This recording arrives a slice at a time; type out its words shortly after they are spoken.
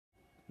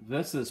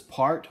This is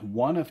part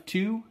 1 of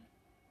 2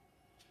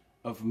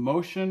 of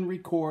motion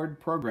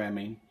record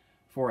programming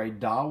for a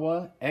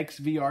Dahua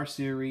XVR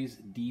series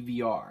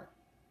DVR.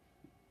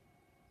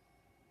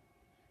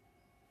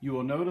 You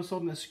will notice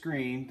on the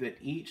screen that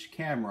each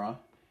camera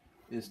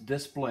is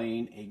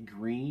displaying a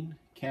green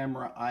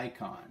camera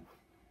icon.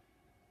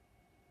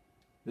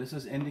 This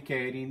is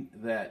indicating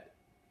that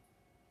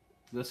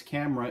this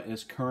camera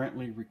is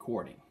currently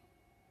recording.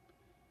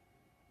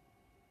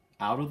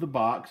 Out of the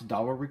box,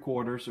 Dahu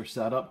recorders are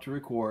set up to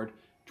record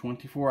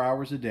 24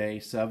 hours a day,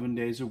 7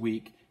 days a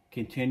week,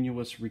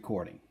 continuous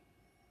recording.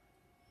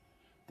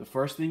 The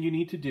first thing you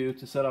need to do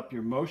to set up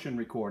your motion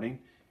recording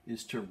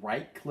is to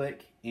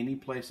right-click any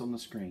place on the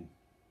screen.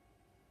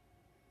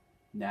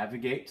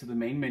 Navigate to the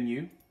main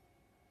menu.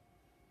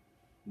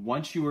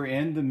 Once you are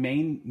in the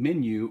main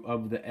menu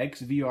of the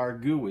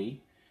XVR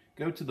GUI,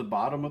 go to the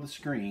bottom of the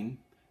screen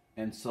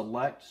and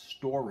select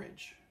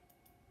Storage.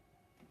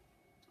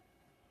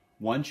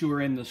 Once you are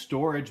in the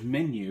storage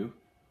menu,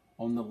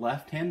 on the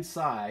left-hand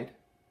side,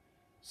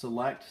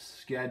 select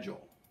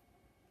Schedule.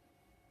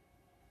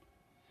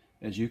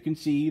 As you can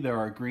see, there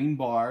are green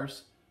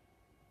bars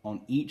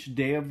on each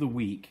day of the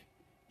week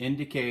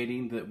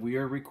indicating that we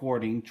are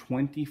recording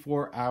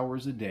 24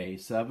 hours a day,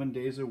 7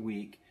 days a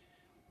week,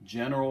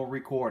 general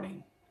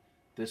recording.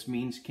 This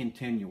means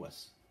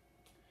continuous.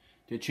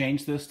 To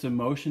change this to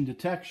motion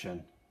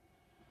detection,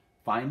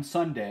 find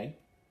Sunday,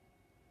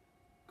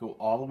 go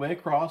all the way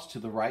across to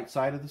the right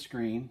side of the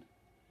screen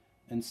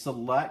and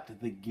select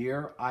the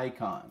gear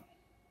icon.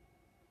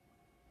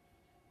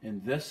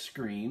 In this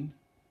screen,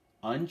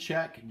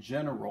 uncheck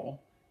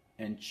General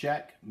and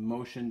check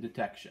Motion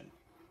Detection.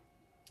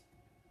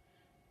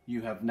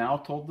 You have now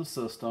told the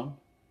system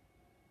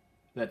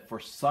that for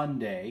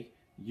Sunday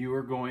you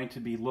are going to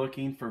be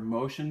looking for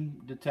motion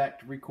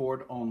detect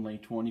record only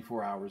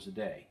 24 hours a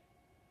day.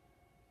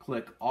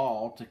 Click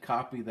All to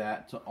copy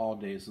that to all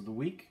days of the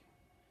week.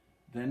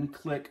 Then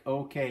click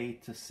OK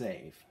to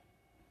save.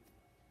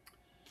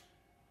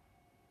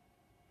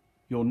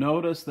 You'll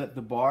notice that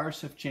the bars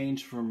have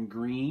changed from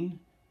green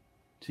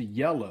to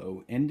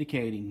yellow,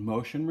 indicating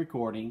motion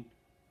recording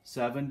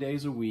 7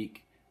 days a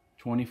week,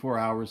 24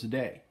 hours a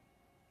day.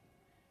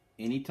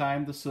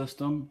 Anytime the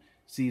system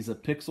sees a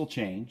pixel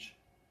change,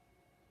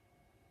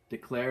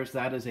 declares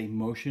that as a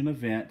motion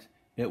event,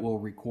 it will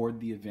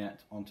record the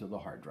event onto the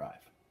hard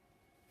drive.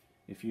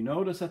 If you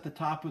notice at the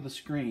top of the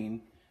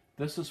screen,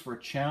 this is for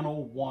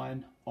channel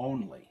 1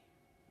 only.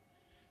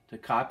 To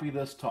copy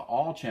this to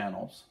all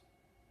channels,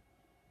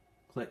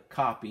 click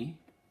Copy,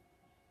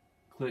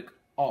 click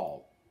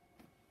All.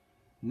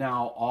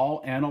 Now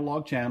all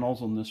analog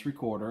channels on this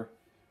recorder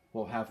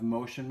will have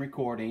motion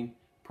recording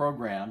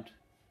programmed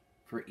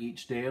for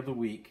each day of the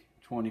week,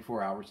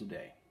 24 hours a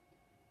day.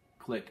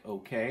 Click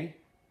OK,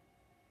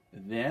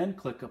 then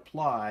click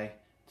Apply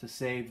to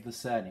save the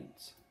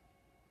settings.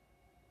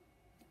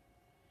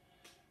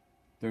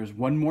 There's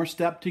one more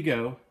step to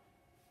go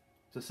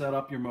to set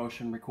up your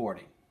motion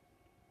recording.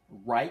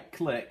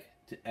 Right-click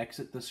to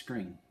exit the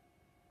screen.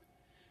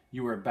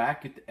 You are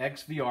back at the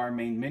XVR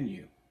main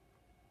menu.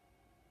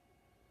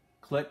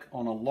 Click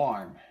on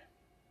Alarm.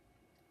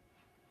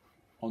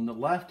 On the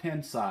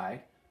left-hand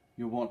side,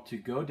 you'll want to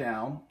go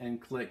down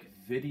and click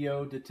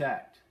Video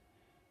Detect.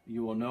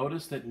 You will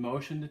notice that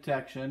motion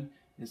detection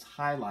is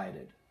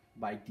highlighted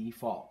by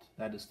default.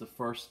 That is the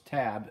first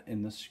tab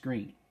in the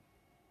screen.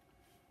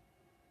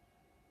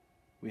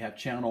 We have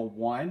channel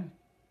 1,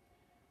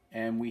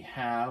 and we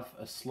have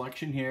a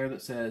selection here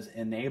that says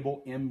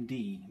Enable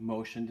MD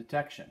Motion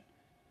Detection.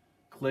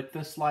 Click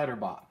the slider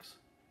box.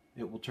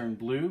 It will turn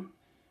blue,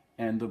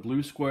 and the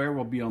blue square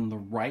will be on the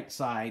right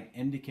side,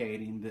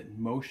 indicating that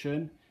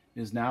motion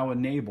is now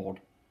enabled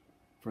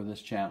for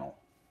this channel.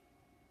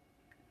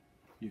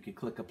 You can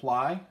click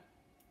Apply,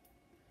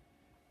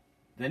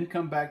 then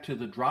come back to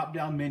the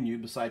drop-down menu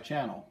beside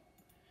Channel.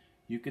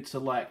 You could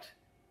select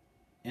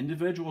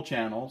individual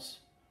channels,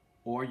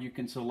 or you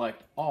can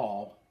select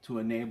All to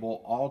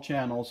enable all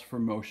channels for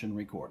motion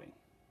recording.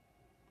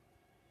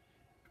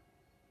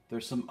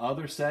 There's some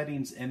other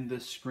settings in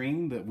this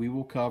screen that we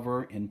will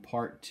cover in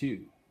part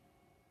 2.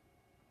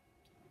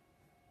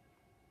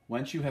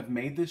 Once you have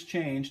made this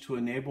change to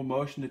enable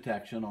motion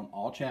detection on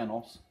all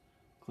channels,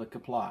 click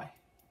Apply.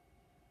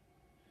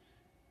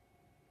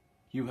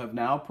 You have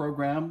now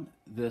programmed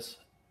this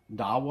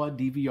Dahua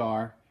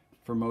DVR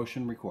for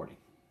motion recording.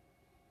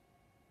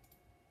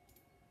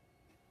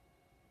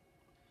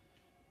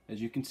 As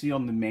you can see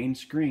on the main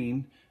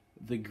screen,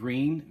 the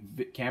green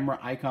camera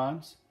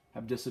icons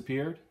have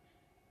disappeared,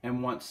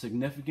 and once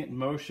significant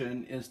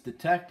motion is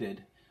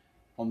detected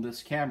on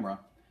this camera,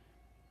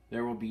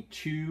 there will be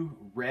 2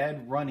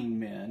 red running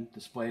men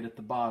displayed at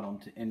the bottom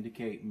to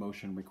indicate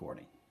motion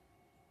recording.